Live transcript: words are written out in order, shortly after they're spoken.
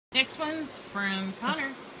Next one's from Conor.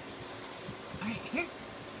 Alright, here.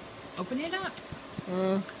 Open it up.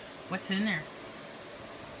 What's in there?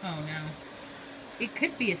 Oh no. It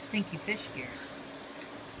could be a stinky fish gear.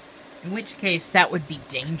 In which case, that would be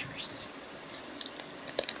dangerous.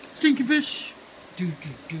 Stinky fish.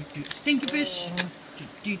 Stinky fish.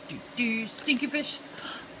 Stinky fish.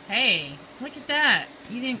 Hey, look at that.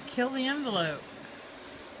 You didn't kill the envelope.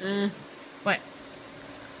 What?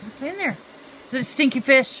 What's in there? Is it a stinky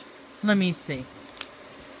fish? Let me see.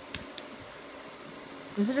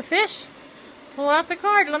 Is it a fish? Pull out the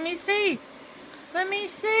card. Let me see. Let me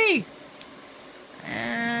see.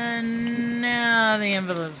 And now the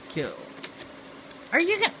envelope's killed. Are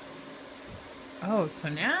you gonna... Oh, so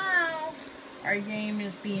now our game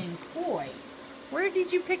is being coy. Where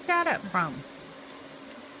did you pick that up from?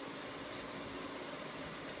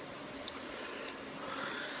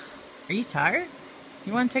 Are you tired?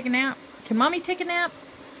 You want to take a nap? Can Mommy take a nap?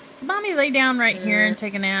 Can Mommy lay down right here and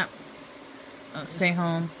take a nap? Oh, stay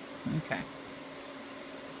home. Okay.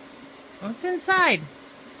 What's inside?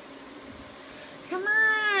 Come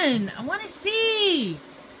on! I want to see!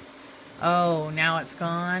 Oh, now it's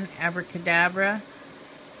gone. Abracadabra.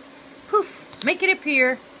 Poof! Make it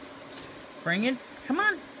appear. Bring it. Come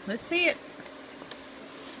on. Let's see it.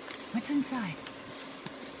 What's inside?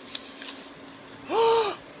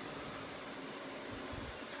 Oh!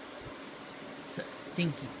 It's a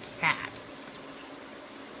stinky cat.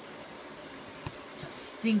 It's a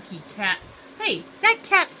stinky cat. Hey, that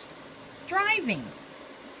cat's driving.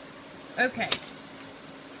 Okay.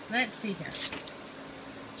 Let's see here.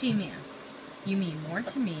 Gman, you mean more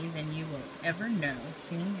to me than you will ever know,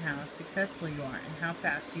 seeing how successful you are and how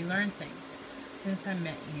fast you learn things. Since I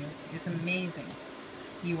met you, it's amazing.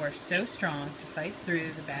 You are so strong to fight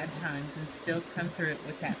through the bad times and still come through it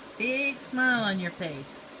with that big smile on your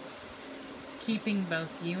face. Keeping you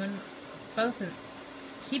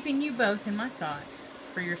both in my thoughts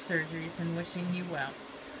for your surgeries and wishing you well.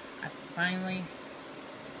 I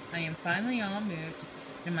am finally all moved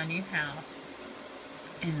in my new house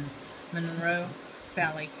in Monroe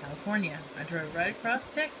Valley, California. I drove right across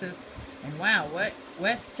Texas, and wow, what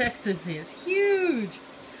West Texas is huge!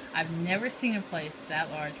 I've never seen a place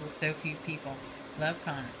that large with so few people. Love,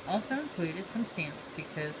 Conor. Also included some stamps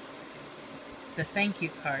because the thank you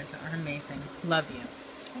cards are amazing. Love you.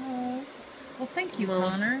 Oh, well, thank you,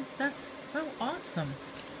 Conor. That's so awesome.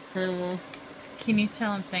 Can you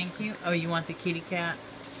tell him thank you? Oh, you want the kitty cat?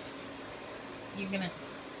 You're gonna...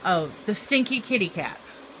 Oh, the stinky kitty cat.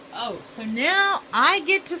 Oh, so now I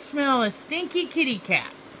get to smell a stinky kitty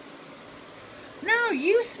cat. No,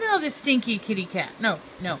 you smell the stinky kitty cat. No,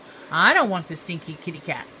 I don't want the stinky kitty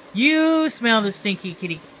cat. You smell the stinky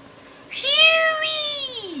kitty cat.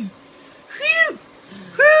 Phew! Phew!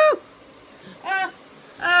 Phew!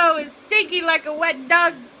 Oh, it's stinky like a wet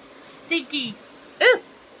dog. Stinky.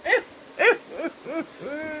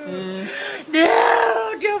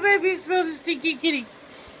 No, don't make me smell the stinky kitty.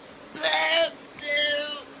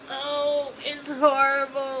 Oh, it's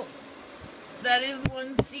horrible. That is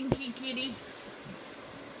one stinky kitty.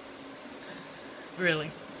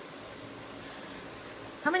 Really?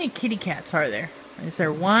 How many kitty cats are there? Is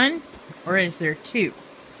there one or is there two?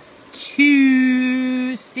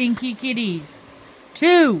 Two stinky kitties.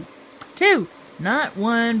 Two. Not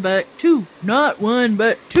one, but two. Not one,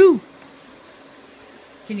 but two.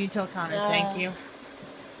 Can you tell Conor thank you?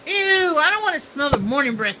 Ew, I don't want to smell the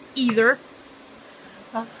morning breath either.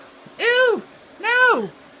 Ew, no.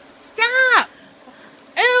 Stop.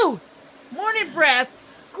 Ew, morning breath.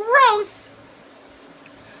 Gross.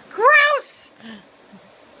 Gross.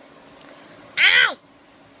 Ow.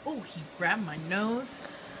 Oh, he grabbed my nose.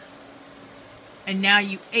 And now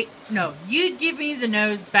you ate. No, you give me the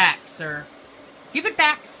nose back, sir. Give it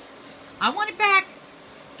back. I want it back.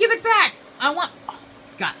 Give it back.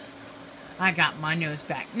 I got my nose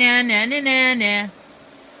back. Nah.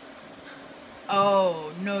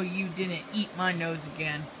 Oh, no, you didn't eat my nose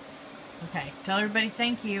again. Okay, tell everybody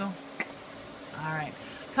thank you. Alright.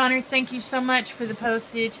 Conor, thank you so much for the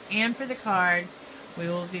postage and for the card. We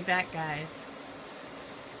will be back, guys.